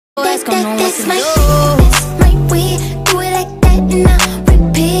That's my do. that's my way. Do it like that and I'll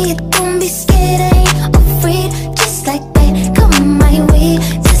repeat. Don't be scared, I ain't afraid. Just like that, come my way.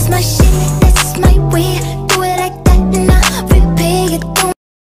 That's my shit, that's my way. Do it like that and I'll repeat. Don't.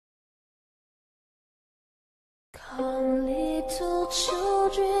 Come, little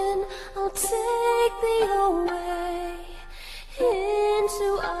children, I'll take thee away into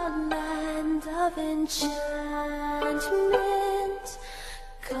a land of enchantment.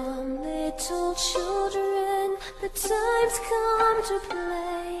 Come, little children, the time's come to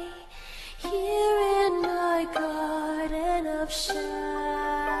play here in my garden of shadows.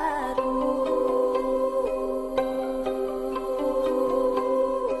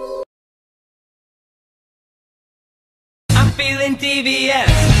 I'm feeling TVS.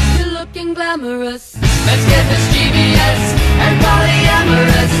 You're looking glamorous. Let's get this GBS and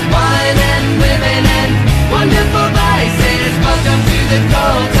polyamorous. Wine and women and wonderful vices. Welcome to the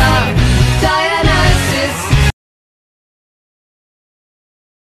cult of Dionysus.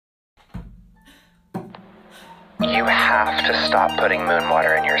 You have to stop putting moon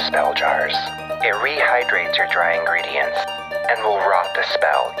water in your spell jars. It rehydrates your dry ingredients and will rot the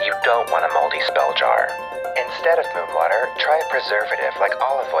spell. You don't want a moldy spell jar. Instead of moon water, try a preservative like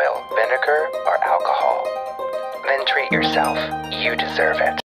olive oil, vinegar, or alcohol. Then treat yourself. You deserve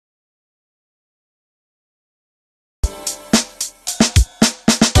it.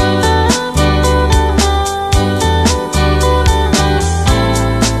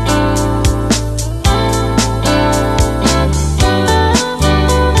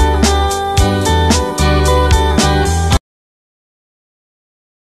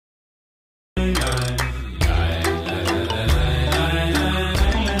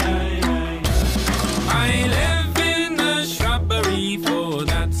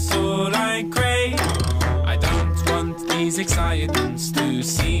 Excitements to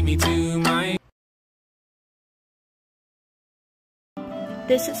see me to my.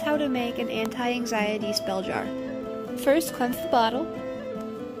 This is how to make an anti-anxiety spell jar. First, cleanse the bottle.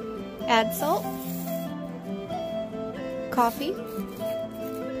 Add salt, coffee,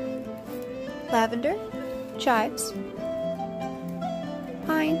 lavender, chives,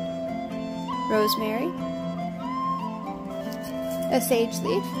 pine, rosemary, a sage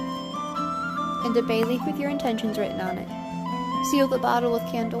leaf, and a bay leaf with your intentions written on it. Seal the bottle with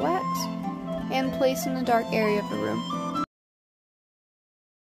candle wax and place in a dark area of the room.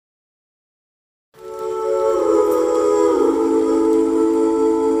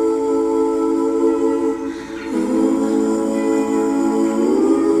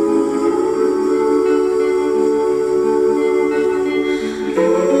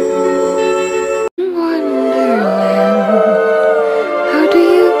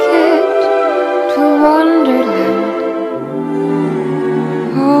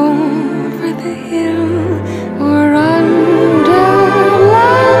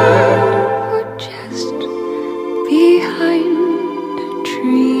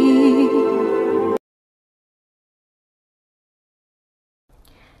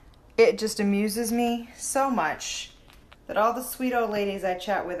 It just amuses me so much that all the sweet old ladies I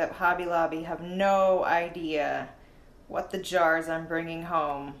chat with at Hobby Lobby have no idea what the jars I'm bringing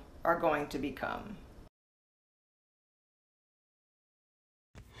home are going to become.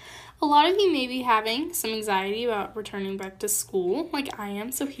 A lot of you may be having some anxiety about returning back to school, like I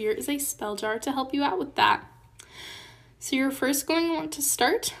am, so here is a spell jar to help you out with that. So you're first going to want to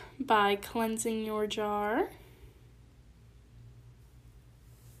start by cleansing your jar.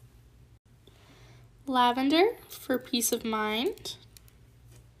 Lavender for peace of mind.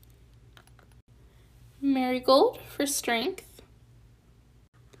 Marigold for strength.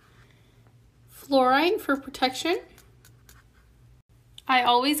 Fluorite for protection. I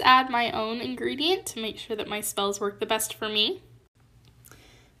always add my own ingredient to make sure that my spells work the best for me.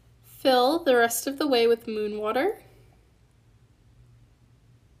 Fill the rest of the way with moon water.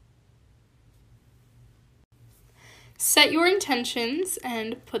 Set your intentions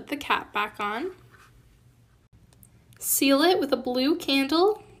and put the cap back on. Seal it with a blue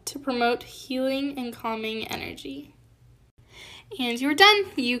candle to promote healing and calming energy. And you're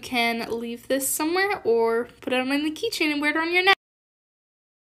done. You can leave this somewhere or put it on the keychain and wear it on your neck.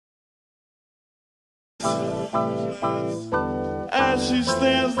 As she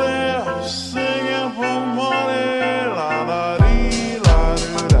stands there singing for money, la la dee, la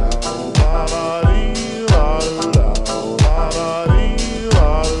doo da, la la dee, la doo da, la la dee,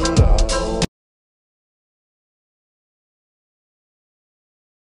 la doo da.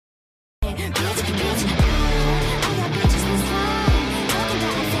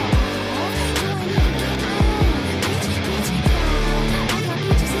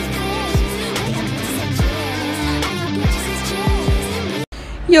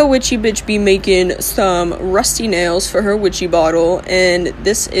 Yo, witchy bitch be making some rusty nails for her witchy bottle, and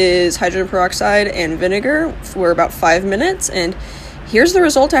this is hydrogen peroxide and vinegar for about 5 minutes, and here's the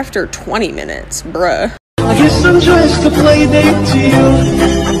result after 20 minutes, bruh. I guess I'm just a play date to you.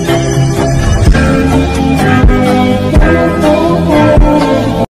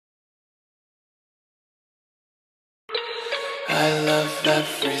 I love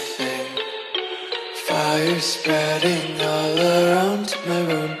everything. Fire spreading all around my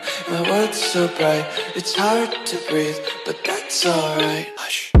room. My world's so bright, it's hard to breathe, but that's alright.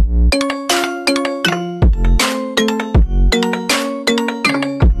 Hush.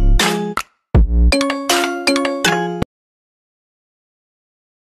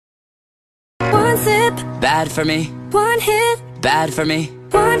 One sip, bad for me. One hit, bad for me.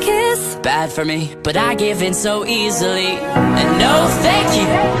 One kiss, bad for me. But I give in so easily. And no thank you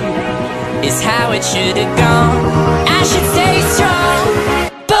is how it should have gone. I should stay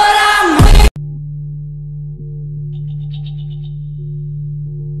strong, but I'm weak.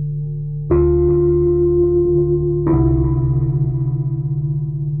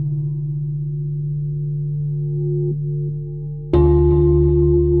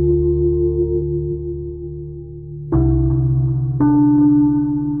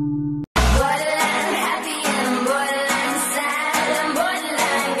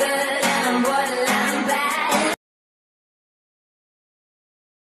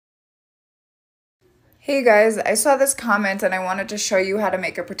 Hey guys, I saw this comment and I wanted to show you how to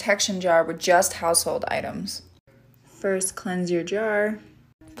make a protection jar with just household items. First, cleanse your jar.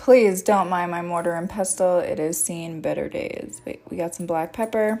 Please don't mind my mortar and pestle, it is seen better days. Wait, we got some black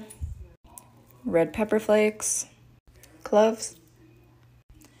pepper, red pepper flakes, cloves,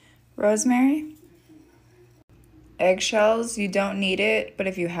 rosemary, eggshells. You don't need it, but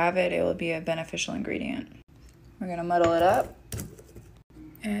if you have it, it will be a beneficial ingredient. We're gonna muddle it up.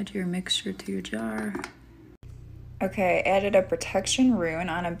 Add your mixture to your jar. Okay, added a protection rune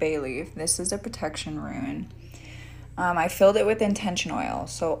on a bay leaf. This is a protection rune. I filled it with intention oil.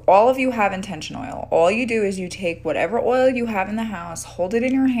 So all of you have intention oil. All you do is you take whatever oil you have in the house, hold it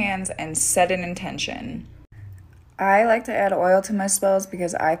in your hands, and set an intention. I like to add oil to my spells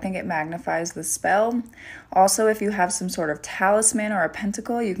because I think it magnifies the spell. Also, if you have some sort of talisman or a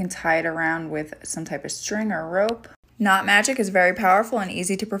pentacle, you can tie it around with some type of string or rope. Knot magic is very powerful and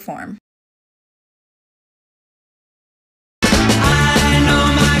easy to perform. I know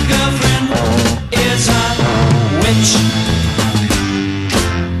my girlfriend is a witch.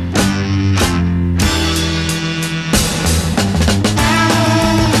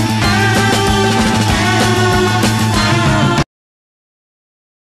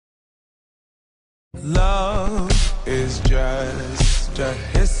 Love is just a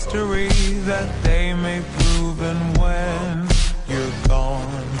history that they may prove, and when you're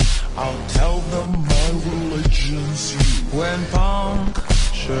gone, I'll tell them my religion's you. When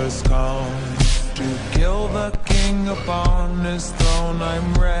punctures come to kill the king upon his throne,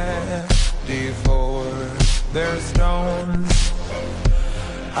 I'm ready for their stones.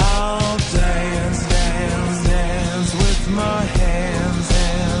 I'll